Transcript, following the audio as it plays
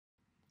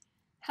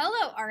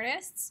Hello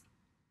artists!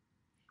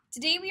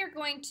 Today we are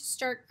going to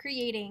start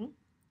creating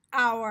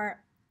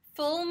our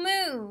full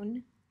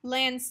moon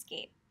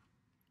landscape.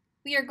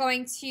 We are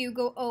going to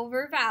go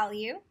over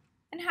value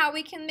and how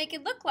we can make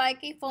it look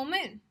like a full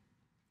moon.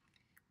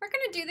 We're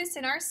going to do this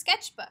in our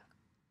sketchbook.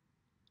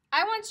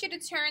 I want you to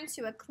turn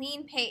to a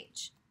clean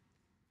page.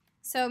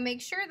 So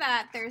make sure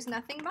that there's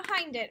nothing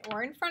behind it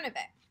or in front of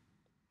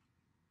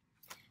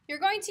it. You're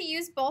going to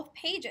use both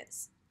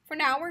pages. For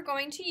now, we're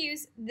going to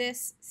use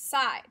this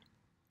side.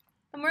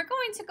 And we're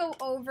going to go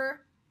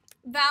over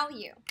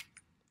value.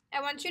 I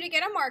want you to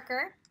get a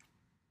marker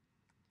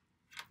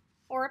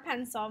or a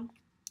pencil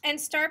and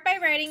start by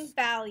writing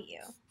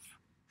value.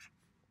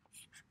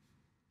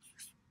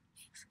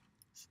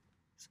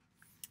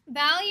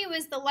 Value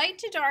is the light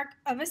to dark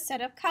of a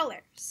set of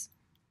colors.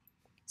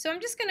 So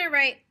I'm just going to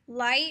write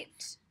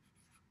light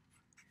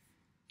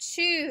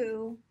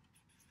to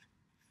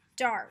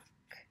dark.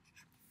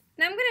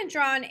 And I'm going to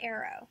draw an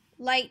arrow,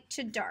 light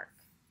to dark.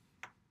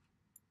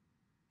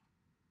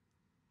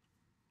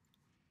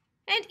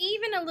 And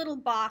even a little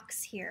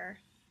box here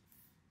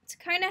to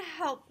kind of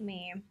help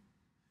me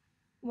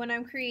when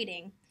I'm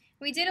creating.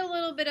 We did a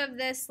little bit of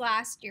this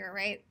last year,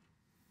 right?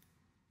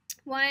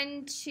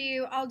 1,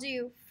 2, I'll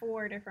do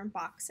 4 different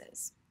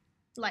boxes,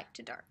 light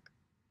to dark.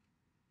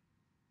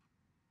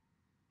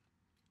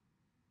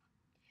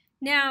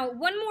 Now,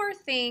 one more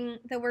thing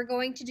that we're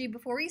going to do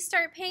before we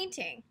start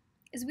painting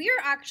is we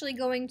are actually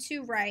going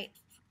to write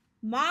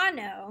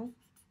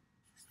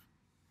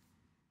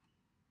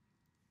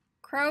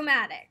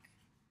monochromatic.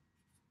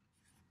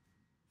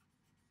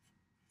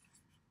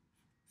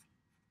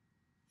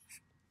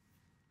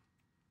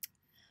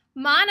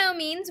 Mono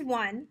means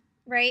one,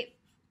 right?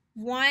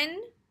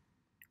 One.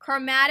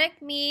 Chromatic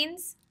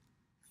means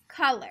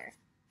color.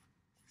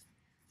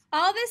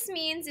 All this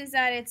means is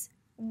that it's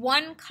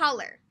one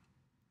color.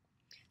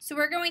 So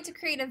we're going to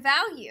create a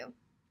value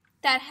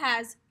that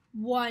has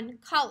one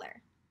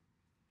color.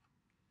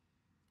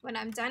 When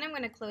I'm done, I'm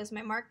going to close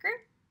my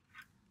marker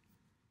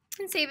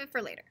and save it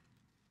for later.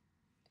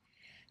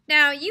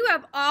 Now you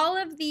have all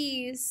of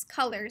these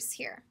colors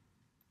here.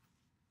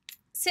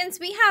 Since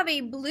we have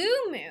a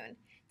blue moon,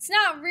 it's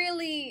not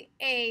really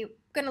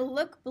going to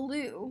look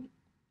blue,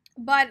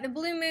 but the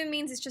blue moon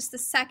means it's just the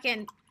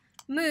second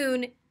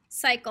moon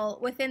cycle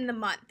within the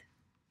month.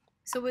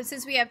 So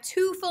since we have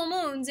 2 full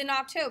moons in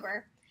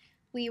October,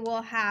 we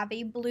will have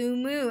a blue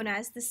moon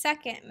as the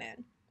second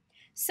moon.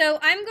 So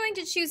I'm going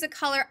to choose a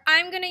color.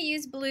 I'm going to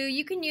use blue.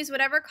 You can use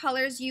whatever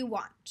colors you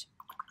want.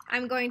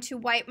 I'm going to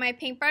wipe my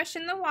paintbrush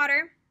in the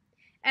water,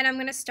 and I'm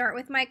going to start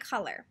with my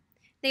color.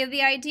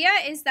 The idea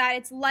is that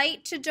it's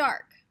light to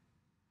dark.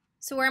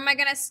 So where am I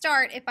going to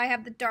start if I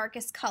have the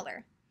darkest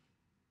color?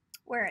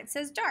 Where it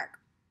says dark.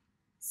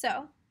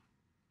 So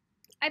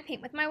I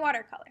paint with my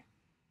watercolor.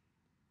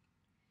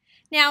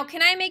 Now,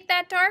 can I make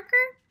that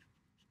darker?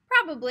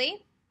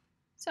 Probably.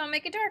 So I'll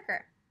make it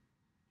darker.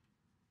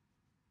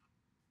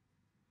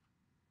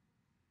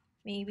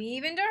 Maybe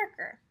even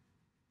darker.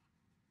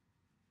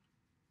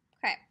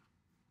 Okay.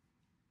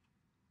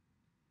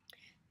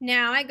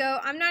 Now I go,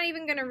 I'm not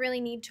even going to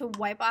really need to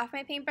wipe off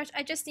my paintbrush.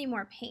 I just need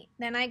more paint.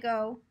 Then I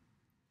go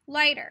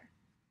lighter.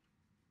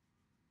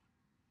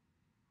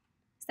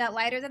 Is that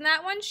lighter than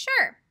that one?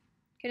 Sure.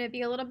 Could it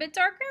be a little bit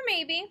darker?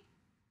 Maybe.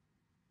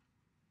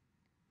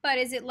 But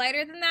is it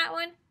lighter than that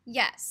one?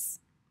 Yes.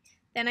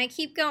 Then I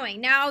keep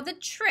going. Now the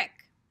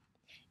trick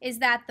is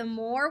that the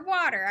more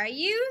water I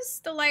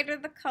use, the lighter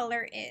the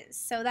color is.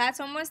 So that's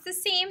almost the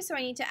same, so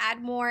I need to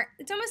add more.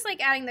 It's almost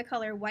like adding the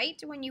color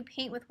white when you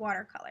paint with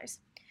watercolors.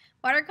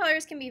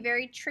 Watercolors can be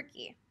very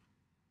tricky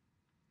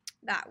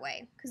that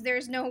way because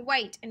there's no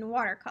white in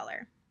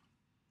watercolor.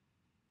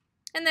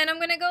 And then I'm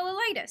going to go the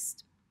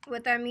lightest.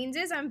 What that means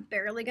is I'm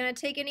barely going to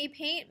take any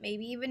paint,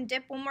 maybe even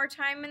dip one more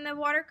time in the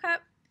water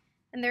cup,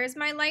 and there's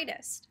my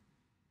lightest.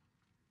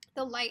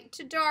 The light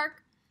to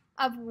dark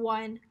of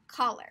one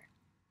color.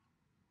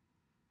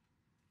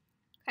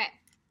 Okay.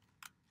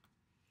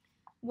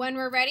 When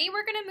we're ready,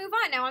 we're going to move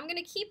on. Now I'm going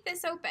to keep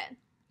this open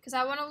because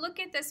I want to look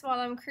at this while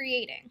I'm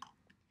creating.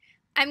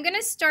 I'm going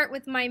to start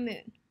with my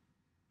moon.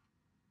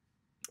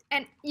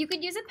 And you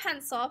could use a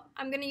pencil.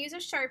 I'm going to use a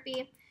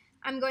Sharpie.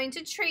 I'm going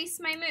to trace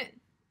my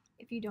moon.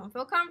 If you don't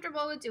feel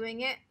comfortable with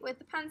doing it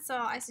with a pencil,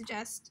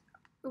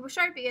 with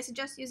Sharpie, I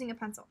suggest using a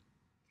pencil.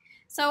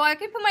 So I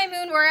could put my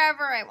moon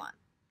wherever I want.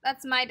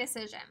 That's my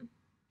decision.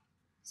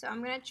 So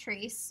I'm going to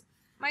trace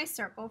my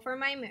circle for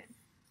my moon.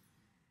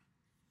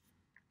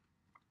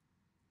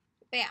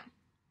 Bam.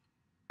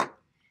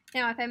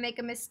 Now if I make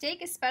a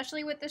mistake,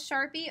 especially with the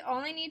Sharpie, all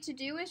I need to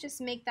do is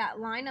just make that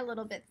line a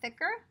little bit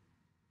thicker.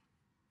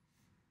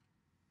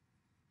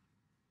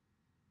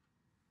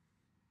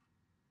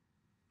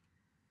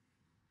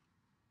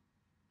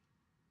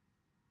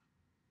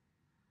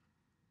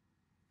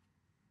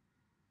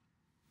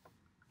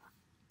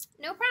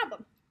 No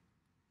problem.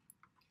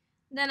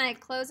 Then I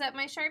close up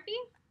my Sharpie.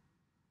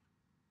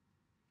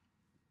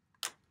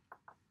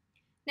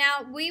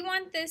 Now we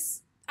want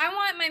this, I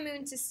want my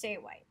moon to stay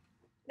white.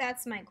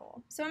 that's my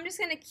goal. So I'm just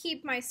going to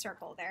keep my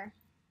circle there.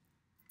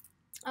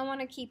 I want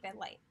to keep it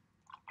light.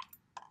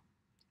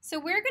 So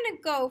we're going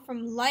to go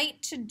from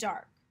light to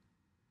dark.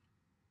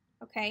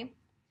 Okay?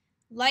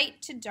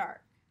 Light to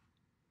dark.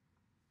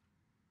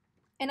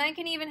 And I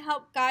can even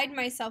help guide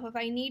myself if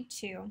I need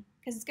to,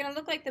 because it's going to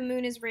look like the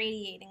moon is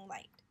radiating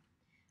light.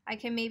 I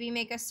can maybe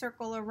make a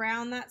circle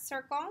around that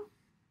circle.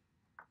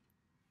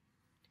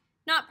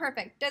 Not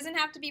perfect. Doesn't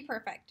have to be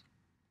perfect.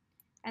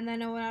 And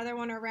then another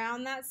one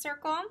around that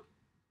circle.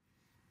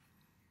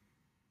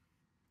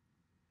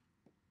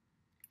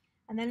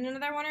 And then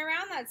another one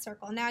around that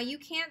circle. Now you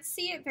can't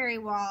see it very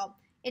well.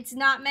 It's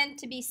not meant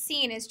to be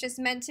seen. It's just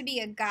meant to be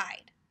a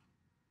guide.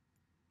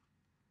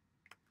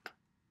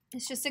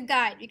 It's just a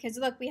guide because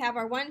look, we have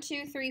our 1,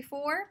 2, 3,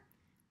 4.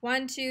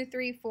 1, 2,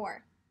 3,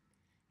 4.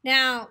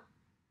 Now,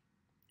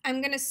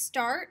 I'm going to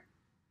start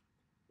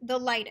the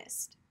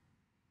lightest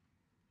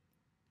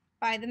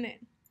by the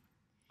moon.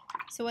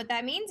 So what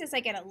that means is I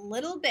get a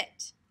little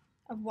bit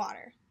of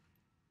water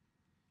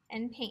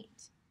and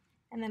paint,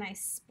 and then I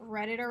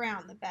spread it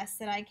around the best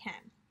that I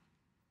can.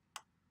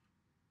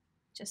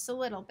 Just a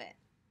little bit.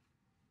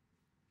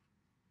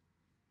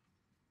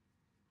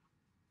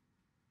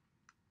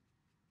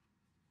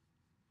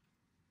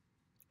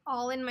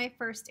 All in my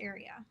first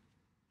area.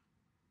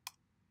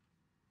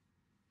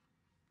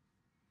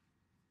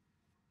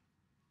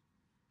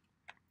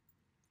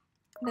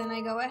 Then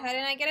I go ahead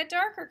and I get a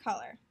darker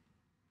color.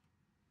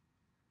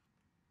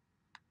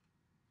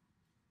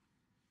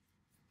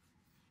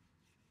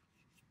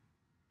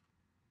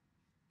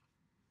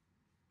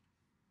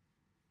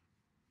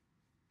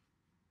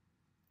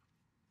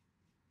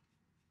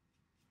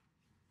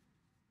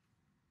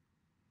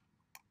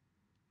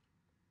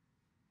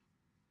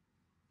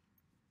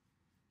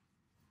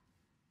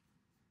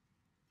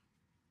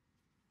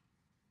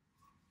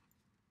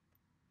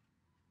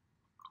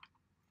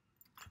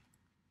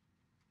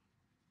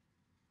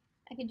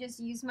 I could just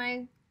use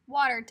my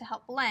water to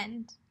help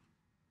blend.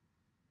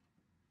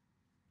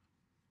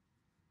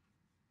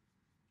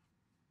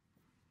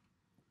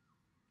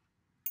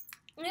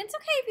 And it's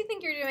okay if you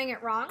think you're doing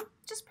it wrong.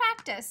 Just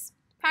practice.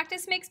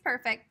 Practice makes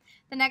perfect.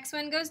 The next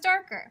one goes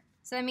darker.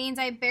 So that means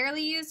I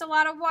barely used a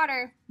lot of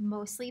water,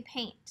 mostly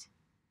paint.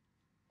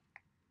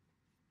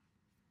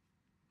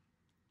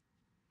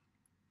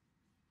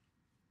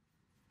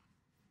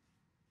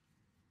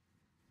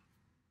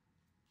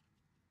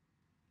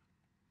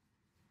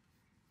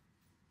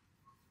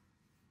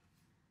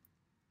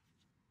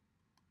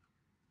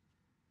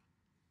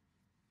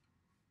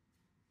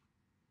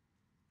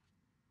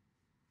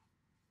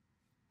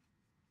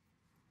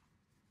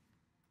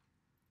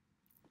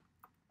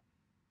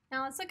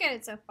 Now let's look at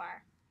it so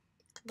far.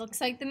 Looks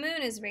like the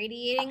moon is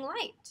radiating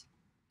light.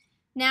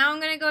 Now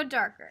I'm going to go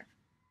darker.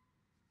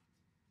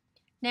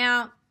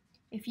 Now,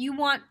 if you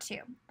want to,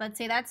 let's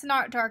say that's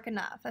not dark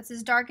enough. That's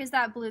as dark as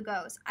that blue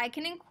goes. I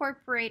can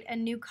incorporate a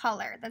new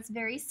color that's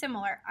very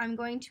similar. I'm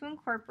going to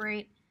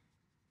incorporate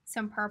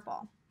some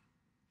purple.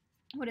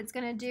 What it's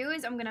going to do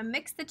is I'm going to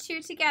mix the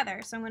two together.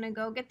 So I'm going to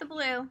go get the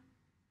blue.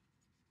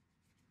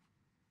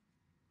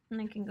 And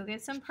I can go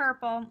get some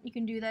purple. You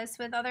can do this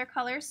with other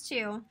colors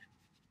too.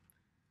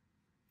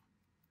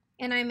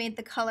 And I made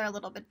the color a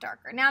little bit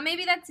darker. Now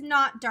maybe that's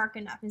not dark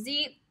enough.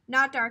 See?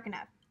 Not dark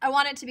enough. I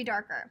want it to be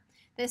darker.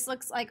 This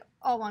looks like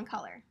all one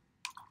color.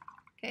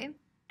 Okay?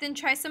 Then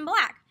try some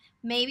black.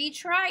 Maybe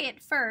try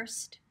it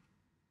first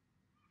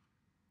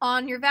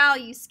on your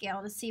value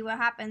scale to see what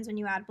happens when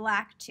you add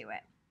black to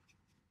it.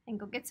 And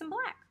go get some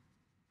black.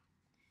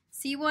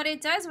 See what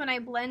it does when I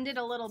blend it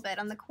a little bit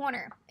on the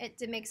corner.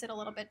 It makes it a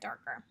little bit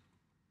darker.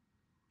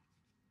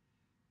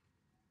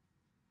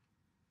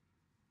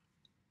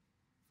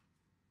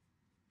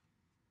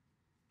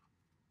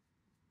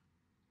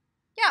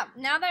 Yeah,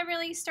 now that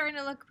really starting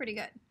to look pretty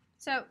good.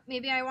 So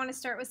maybe I want to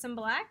start with some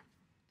black,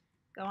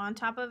 go on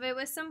top of it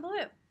with some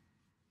blue.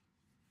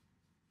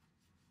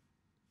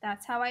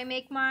 That's how I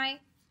make my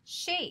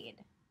shade.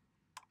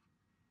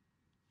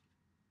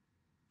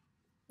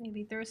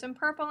 Maybe throw some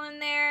purple in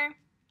there,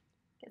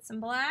 get some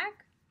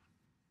black.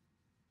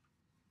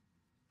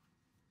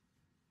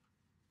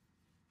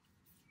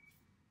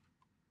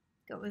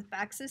 Go with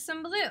back to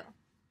some blue.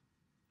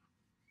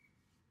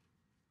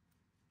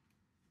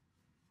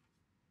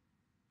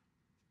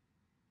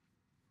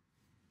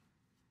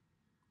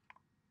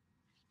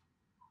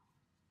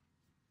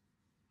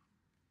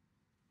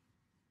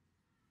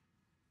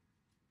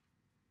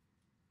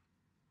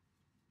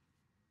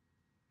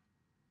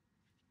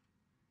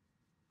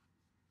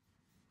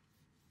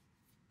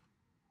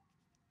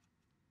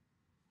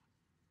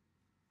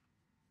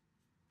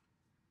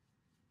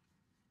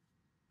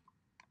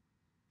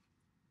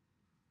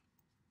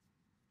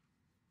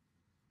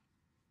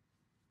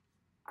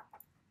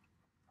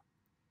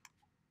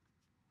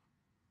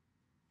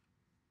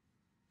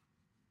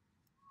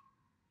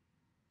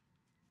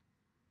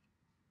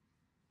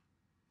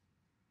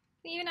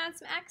 I can even add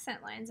some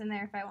accent lines in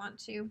there if I want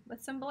to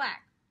with some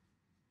black.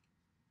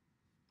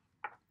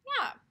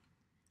 Yeah,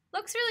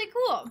 looks really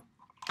cool.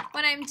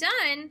 When I'm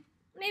done,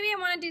 maybe I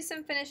want to do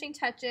some finishing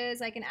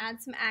touches. I can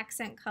add some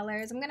accent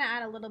colors. I'm going to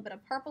add a little bit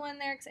of purple in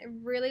there because I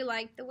really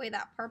like the way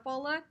that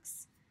purple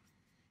looks.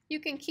 You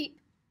can keep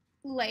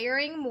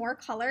layering more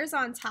colors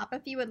on top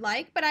if you would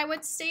like, but I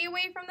would stay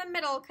away from the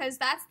middle because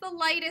that's the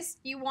lightest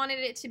you wanted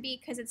it to be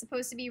because it's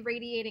supposed to be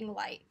radiating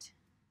light.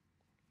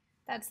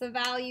 That's the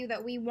value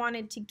that we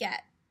wanted to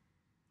get.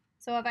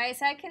 So if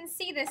I can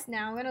see this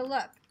now, I'm going to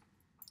look.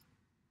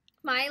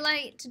 My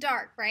light to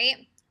dark,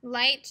 right?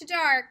 Light to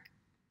dark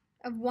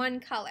of one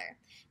color.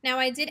 Now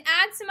I did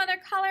add some other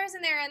colors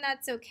in there and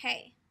that's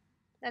okay.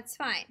 That's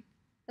fine.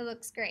 It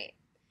looks great.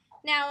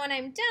 Now when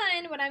I'm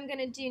done, what I'm going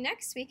to do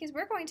next week is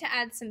we're going to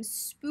add some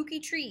spooky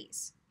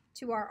trees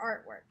to our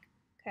artwork.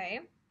 Okay?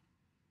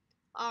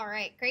 All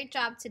right, great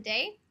job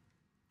today.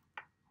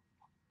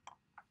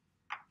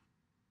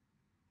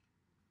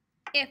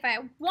 If I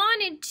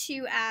wanted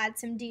to add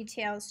some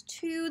details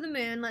to the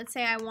moon, let's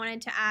say I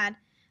wanted to add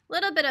a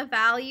little bit of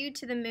value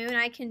to the moon,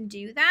 I can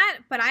do that,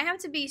 but I have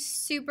to be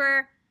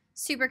super,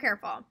 super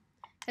careful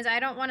because I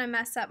don't want to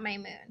mess up my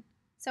moon.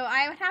 So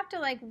I would have to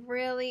like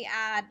really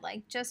add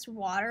like just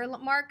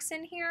watermarks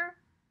in here.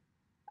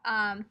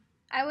 I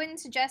wouldn't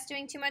suggest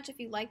doing too much if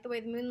you like the way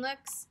the moon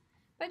looks,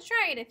 but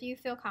try it if you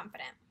feel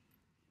confident.